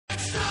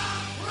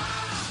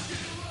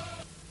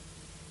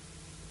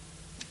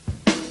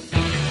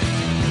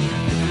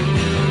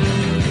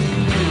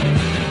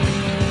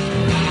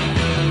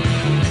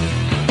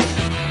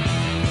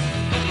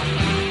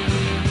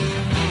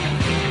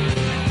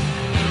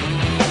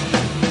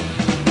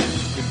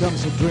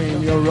Comes a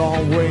dream you're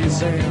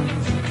always in.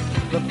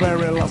 The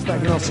very last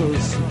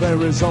diagnosis,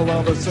 there is all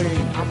of the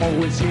same. I'm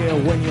always here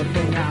when you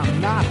think I'm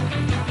not.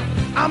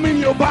 I'm in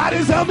your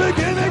bodies, I'm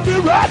beginning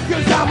to rot.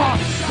 Cause I'm a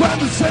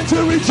 20th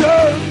century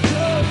germ.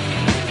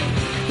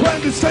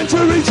 20th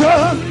century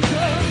germ.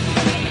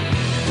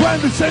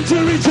 20th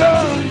century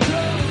germ.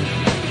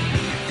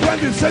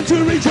 20th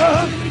century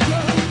germ.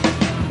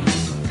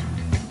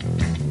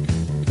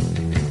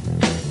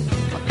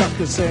 My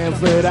doctor says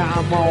that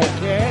I'm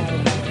okay.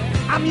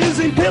 I'm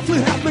using pills to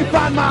help me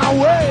find my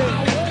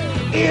way.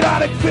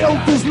 Erotic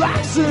filth is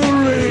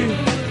luxury.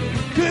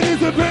 It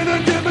is a pain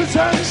and give me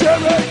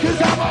sanctuary.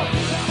 Cause I'm a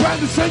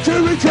 20th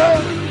century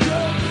germ.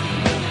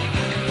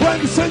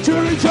 20th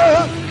century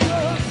germ.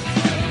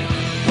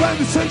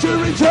 20th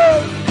century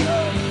germ.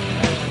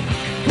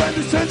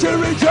 20th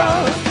century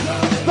germ.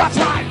 That's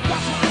right.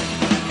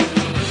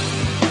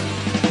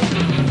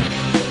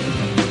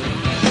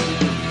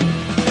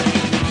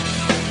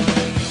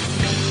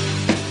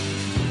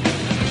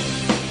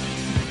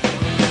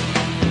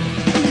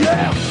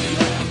 Yeah.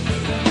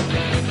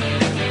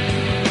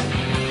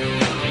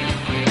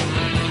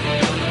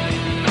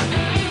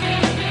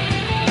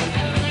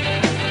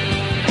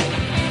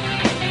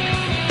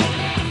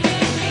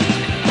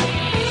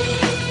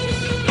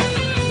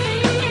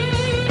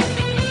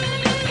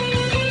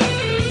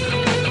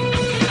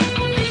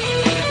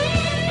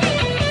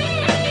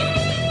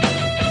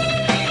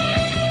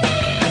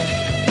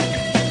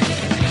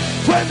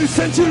 20th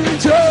century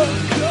germ.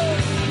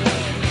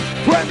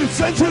 20th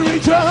century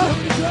germ.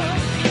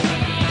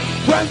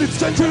 20th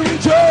century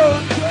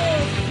germ.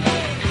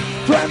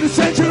 20th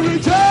century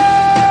germ.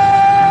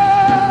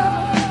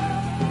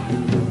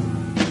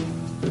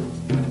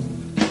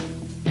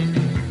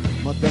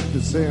 My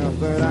doctor said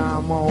that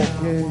I'm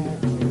okay.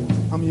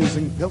 I'm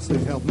using pills to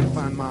help me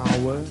find my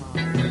way.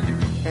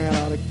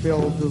 Erotic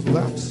filth is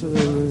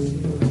luxury.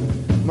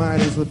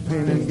 Might is with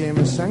pain and gave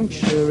me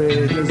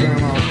sanctuary. Cause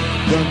I'm a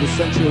 20th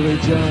century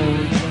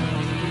germ.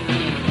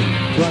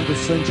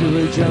 20th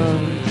century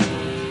germ.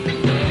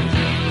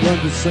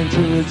 20th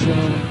century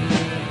germ.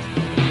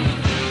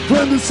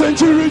 20th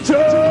century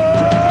germ.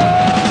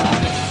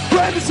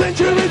 20th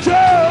century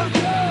germ.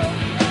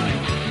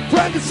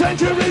 20th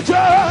century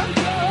germ.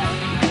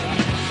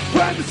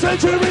 20th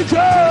century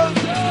germ.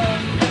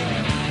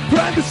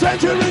 20th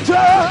century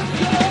germ.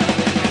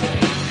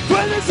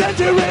 20th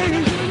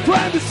century.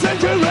 20th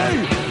century.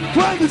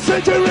 20th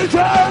century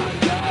germ.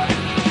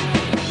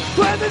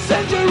 20th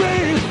century.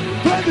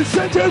 20th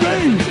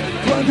century.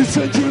 20th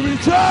century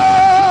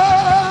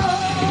germ.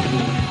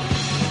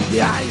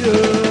 Yeah,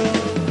 yeah.